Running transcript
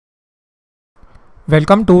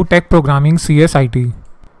Welcome to Tech Programming CSIT.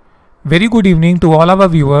 Very good evening to all our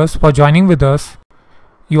viewers for joining with us.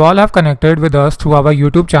 You all have connected with us through our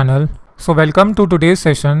YouTube channel. So welcome to today's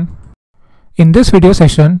session. In this video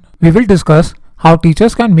session, we will discuss how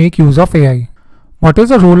teachers can make use of AI. What is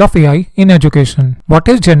the role of AI in education? What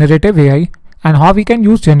is generative AI and how we can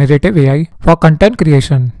use generative AI for content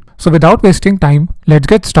creation? So without wasting time, let's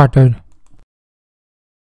get started.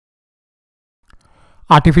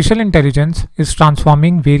 Artificial intelligence is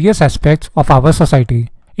transforming various aspects of our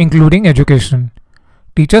society, including education.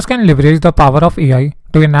 Teachers can leverage the power of AI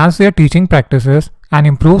to enhance their teaching practices and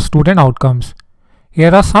improve student outcomes.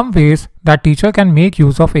 Here are some ways that teachers can make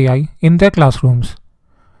use of AI in their classrooms.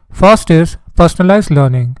 First is personalized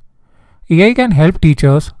learning. AI can help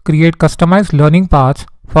teachers create customized learning paths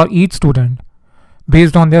for each student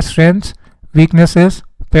based on their strengths, weaknesses,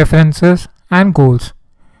 preferences, and goals.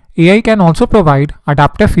 AI can also provide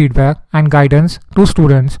adaptive feedback and guidance to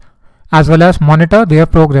students, as well as monitor their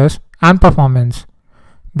progress and performance.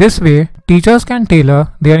 This way, teachers can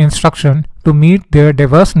tailor their instruction to meet their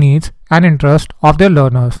diverse needs and interests of their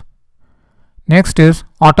learners. Next is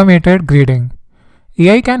automated grading.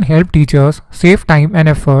 AI can help teachers save time and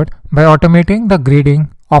effort by automating the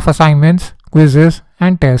grading of assignments, quizzes,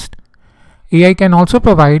 and tests. AI can also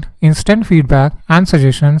provide instant feedback and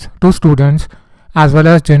suggestions to students, as well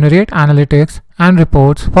as generate analytics and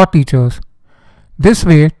reports for teachers. This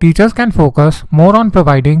way, teachers can focus more on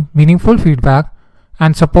providing meaningful feedback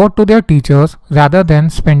and support to their teachers rather than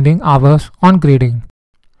spending hours on grading.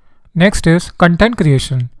 Next is content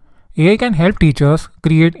creation. AI can help teachers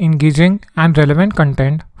create engaging and relevant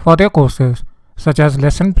content for their courses, such as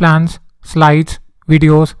lesson plans, slides,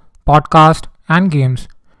 videos, podcasts, and games.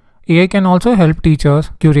 AI can also help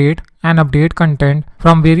teachers curate and update content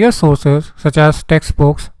from various sources such as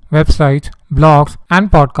textbooks, websites, blogs, and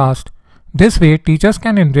podcasts. This way, teachers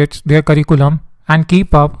can enrich their curriculum and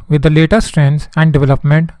keep up with the latest trends and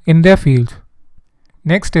development in their fields.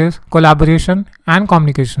 Next is collaboration and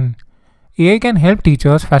communication. AI can help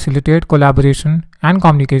teachers facilitate collaboration and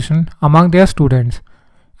communication among their students,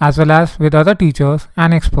 as well as with other teachers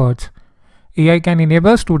and experts. AI can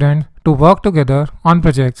enable students to work together on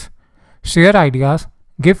projects, share ideas,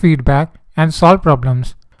 give feedback, and solve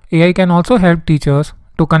problems. AI can also help teachers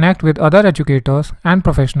to connect with other educators and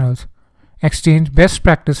professionals, exchange best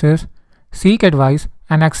practices, seek advice,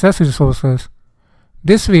 and access resources.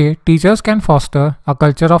 This way, teachers can foster a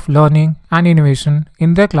culture of learning and innovation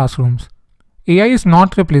in their classrooms. AI is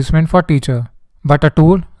not a replacement for teacher, but a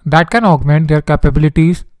tool that can augment their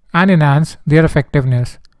capabilities and enhance their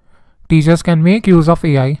effectiveness. Teachers can make use of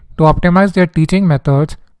AI to optimize their teaching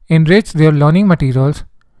methods, enrich their learning materials,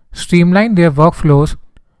 streamline their workflows,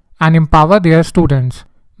 and empower their students.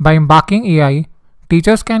 By embarking AI,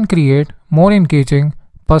 teachers can create more engaging,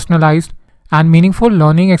 personalized, and meaningful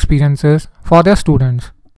learning experiences for their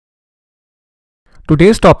students.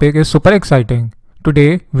 Today's topic is super exciting.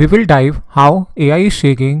 Today, we will dive how AI is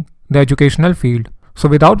shaping the educational field. So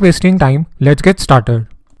without wasting time, let's get started.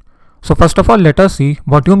 So first of all, let us see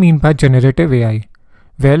what you mean by generative AI.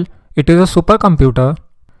 Well, it is a supercomputer.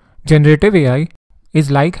 Generative AI is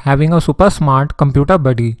like having a super smart computer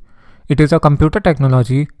buddy. It is a computer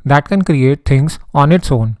technology that can create things on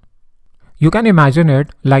its own. You can imagine it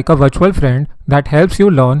like a virtual friend that helps you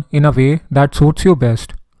learn in a way that suits you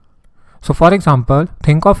best. So for example,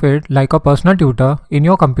 think of it like a personal tutor in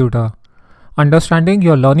your computer, understanding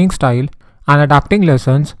your learning style and adapting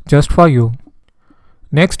lessons just for you.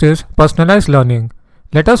 Next is personalized learning.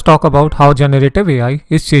 Let us talk about how generative AI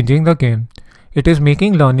is changing the game. It is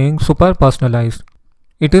making learning super personalized.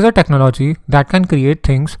 It is a technology that can create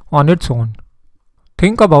things on its own.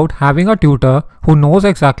 Think about having a tutor who knows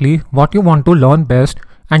exactly what you want to learn best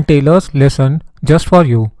and tailors lesson just for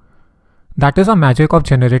you. That is the magic of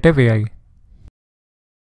generative AI.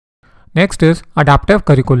 Next is adaptive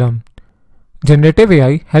curriculum. Generative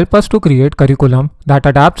AI helps us to create curriculum that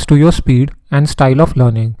adapts to your speed and style of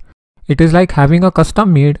learning. It is like having a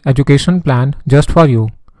custom-made education plan just for you.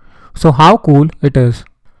 So how cool it is.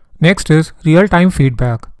 Next is real-time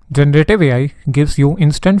feedback. Generative AI gives you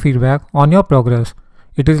instant feedback on your progress.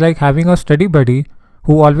 It is like having a study buddy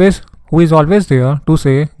who is always there to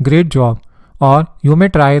say great job or you may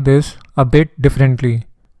try this a bit differently.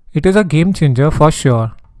 It is a game changer for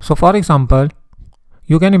sure. So for example,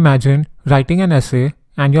 you can imagine writing an essay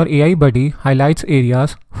and your AI buddy highlights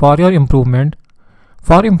areas for improvement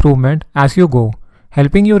as you go,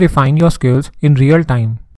 helping you refine your skills in real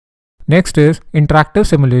time. Next is interactive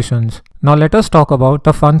simulations. Now let us talk about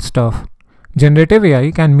the fun stuff. Generative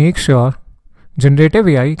AI can make Generative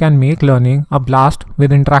AI can make learning a blast with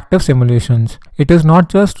interactive simulations. It is not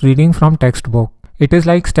just reading from textbook. It is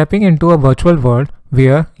like stepping into a virtual world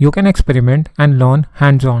where you can experiment and learn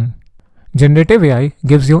hands-on. Generative AI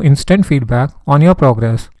gives you instant feedback on your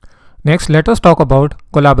progress. Next, let us talk about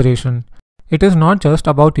collaboration. It is not just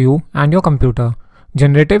about you and your computer.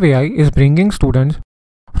 Generative AI is bringing students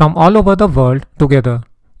from all over the world together.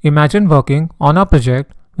 Imagine working on a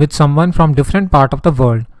project with someone from different part of the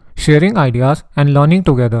world, sharing ideas and learning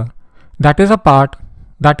together. That is a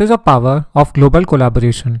power of global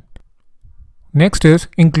collaboration. Next is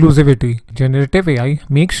inclusivity. Generative AI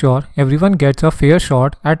makes sure everyone gets a fair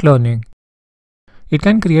shot at learning. It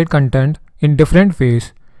can create content in different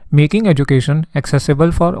ways, making education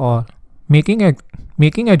accessible for all.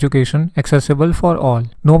 Making education accessible for all.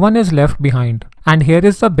 No one is left behind. And here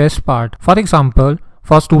is the best part. For example,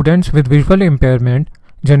 for students with visual impairment,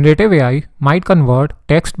 generative AI might convert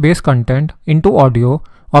text-based content into audio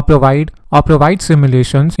or provide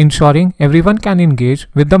simulations, ensuring everyone can engage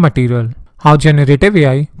with the material. How generative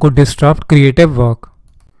AI could disrupt creative work.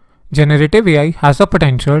 Generative AI has the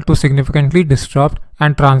potential to significantly disrupt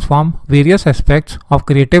and transform various aspects of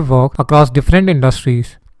creative work across different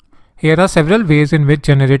industries. Here are several ways in which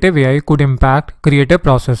generative AI could impact creative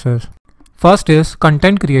processes. First is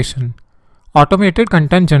content creation. Automated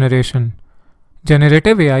content generation.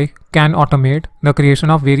 Generative AI can automate the creation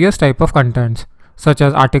of various types of contents, such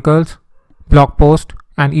as articles, blog posts,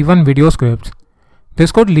 and even video scripts.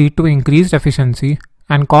 This could lead to increased efficiency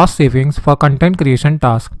and cost savings for content creation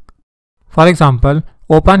tasks. For example,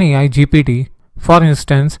 OpenAI GPT, for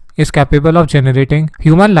instance, is capable of generating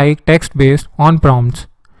human-like text based on prompts.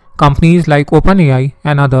 Companies like OpenAI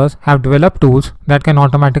and others have developed tools that can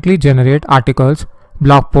automatically generate articles,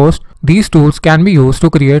 blog posts. These tools can be used to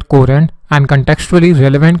create coherent and contextually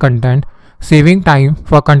relevant content, saving time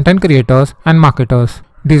for content creators and marketers.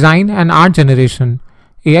 Design and art generation.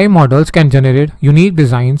 AI models can generate unique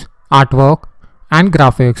designs, artwork, and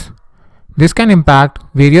graphics. This can impact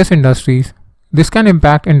industries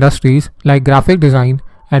like graphic design,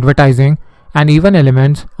 advertising, and even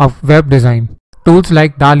elements of web design. Tools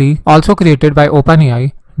like DALL-E, also created by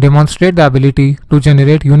OpenAI, demonstrate the ability to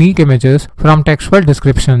generate unique images from textual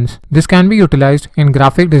descriptions. This can be utilized in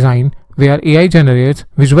graphic design, where AI generates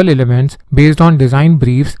visual elements based on design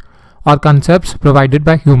briefs or concepts provided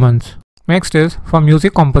by humans. Next is for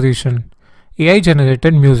music composition.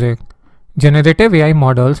 AI-generated music. Generative AI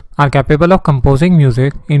models are capable of composing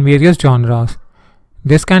music in various genres.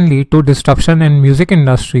 This can lead to disruption in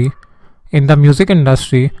the music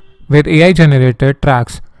industry, with AI-generated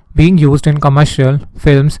tracks being used in commercial,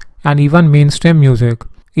 films, and even mainstream music.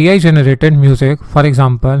 AI-generated music, for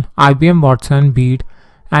example, IBM Watson Beat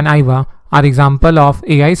and IVA, are examples of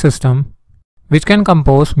AI systems which can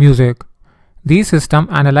compose music. These systems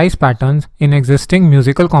analyze patterns in existing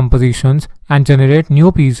musical compositions and generate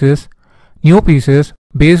new pieces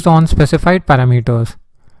based on specified parameters.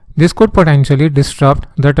 This could potentially disrupt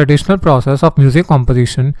the traditional process of music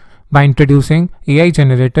composition by introducing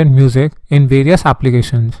AI-generated music in various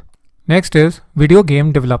applications. Next is video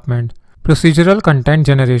game development. Procedural content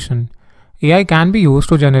generation. AI can be used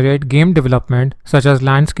to generate game development such as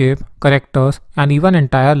landscape, characters, and even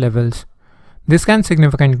entire levels. This can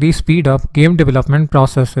significantly speed up game development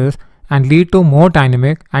processes and lead to more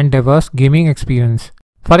dynamic and diverse gaming experience.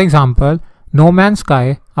 For example, No Man's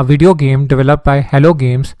Sky, a video game developed by Hello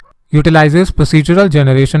Games, utilizes procedural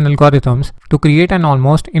generation algorithms to create an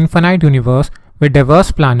almost infinite universe with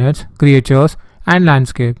diverse planets, creatures, and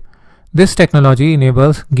landscape. This technology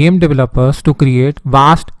enables game developers to create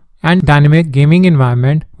vast and dynamic gaming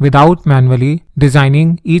environment without manually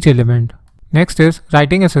designing each element. Next is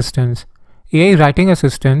writing assistance. AI writing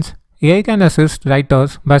assistants. AI can assist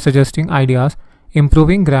writers by suggesting ideas,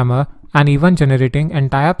 improving grammar, and even generating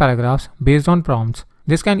entire paragraphs based on prompts.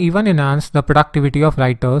 This can even enhance the productivity of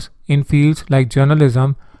writers in fields like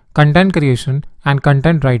journalism, content creation, and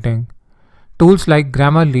content writing. Tools like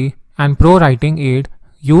Grammarly and Pro Writing Aid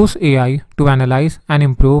use AI to analyze and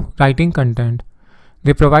improve writing content.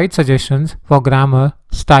 They provide suggestions for grammar,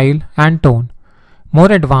 style, and tone.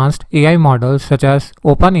 More advanced AI models such as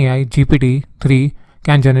OpenAI GPT-3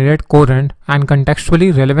 can generate coherent and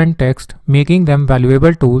contextually relevant text, making them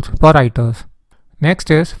valuable tools for writers. Next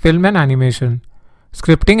is film and animation.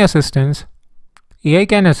 Scripting assistance. AI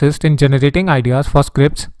can assist in generating ideas for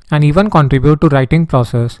scripts and even contribute to writing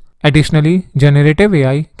process. Additionally, generative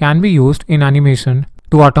AI can be used in animation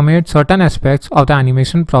to automate certain aspects of the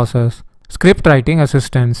animation process. Script writing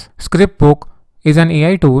assistance. Scriptbook is an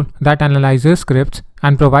AI tool that analyzes scripts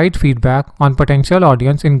and provides feedback on potential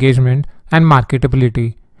audience engagement and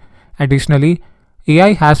marketability. Additionally,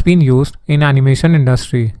 AI has been used in the animation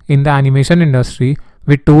industry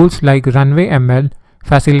with tools like Runway ML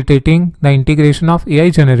facilitating the integration of AI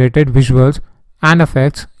generated visuals and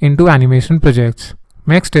effects into animation projects.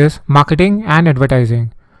 Next is marketing and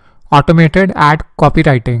advertising. Automated ad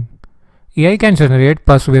copywriting. AI can generate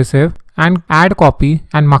persuasive and ad copy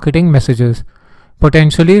and marketing messages,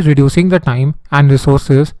 potentially reducing the time and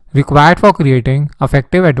resources required for creating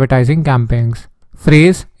effective advertising campaigns.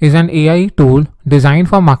 Phrase is an AI tool designed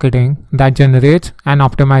for marketing that generates and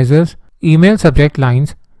optimizes email subject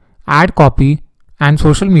lines, ad copy, and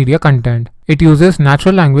social media content. It uses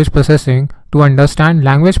natural language processing to understand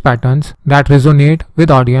language patterns that resonate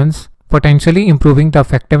with audience, potentially improving the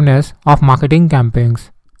effectiveness of marketing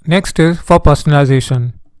campaigns. Next is for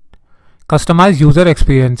personalization. Customize user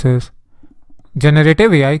experiences.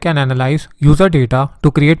 Generative AI can analyze user data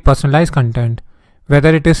to create personalized content,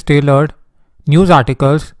 whether it is tailored news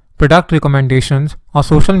articles, product recommendations, or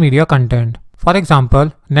social media content. For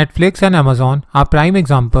example, Netflix and Amazon are prime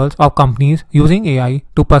examples of companies using AI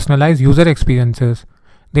to personalize user experiences.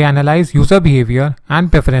 They analyze user behavior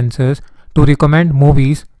and preferences to recommend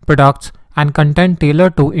movies, products, and content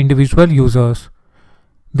tailored to individual users.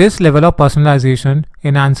 This level of personalization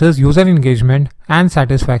enhances user engagement and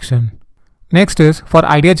satisfaction. Next is for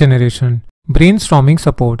idea generation. Brainstorming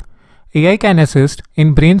support. AI can assist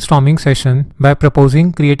in brainstorming session by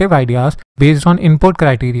proposing creative ideas based on input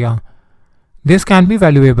criteria. This can be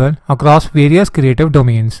valuable across various creative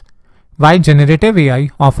domains. While generative AI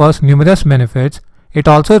offers numerous benefits, it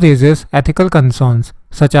also raises ethical concerns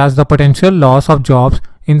such as the potential loss of jobs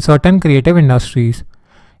in certain creative industries,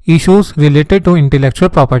 issues related to intellectual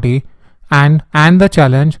property, and the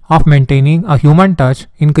challenge of maintaining a human touch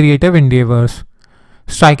in creative endeavors.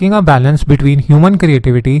 Striking a balance between human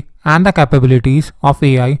creativity and the capabilities of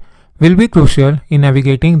AI will be crucial in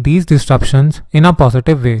navigating these disruptions in a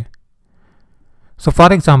positive way. So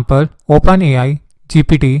for example, OpenAI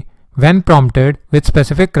GPT, when prompted with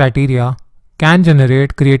specific criteria, can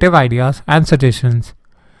generate creative ideas and suggestions.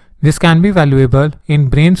 This can be valuable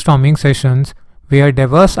in brainstorming sessions where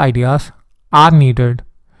diverse ideas are needed.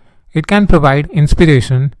 It can provide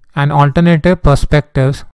inspiration and alternative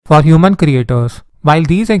perspectives for human creators. While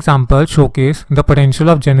these examples showcase the potential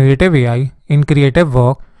of generative AI in creative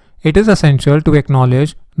work, it is essential to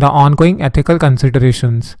acknowledge the ongoing ethical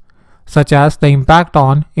considerations, such as the impact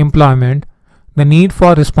on employment, the need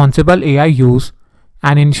for responsible AI use,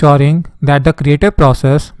 and ensuring that the creative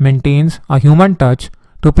process maintains a human touch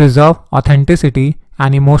to preserve authenticity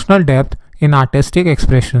and emotional depth in artistic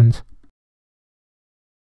expressions.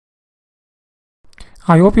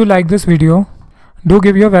 I hope you like this video. Do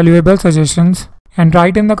give your valuable suggestions and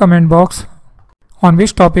write in the comment box on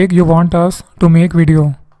which topic you want us to make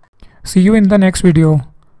video. See you in the next video.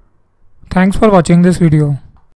 Thanks for watching this video.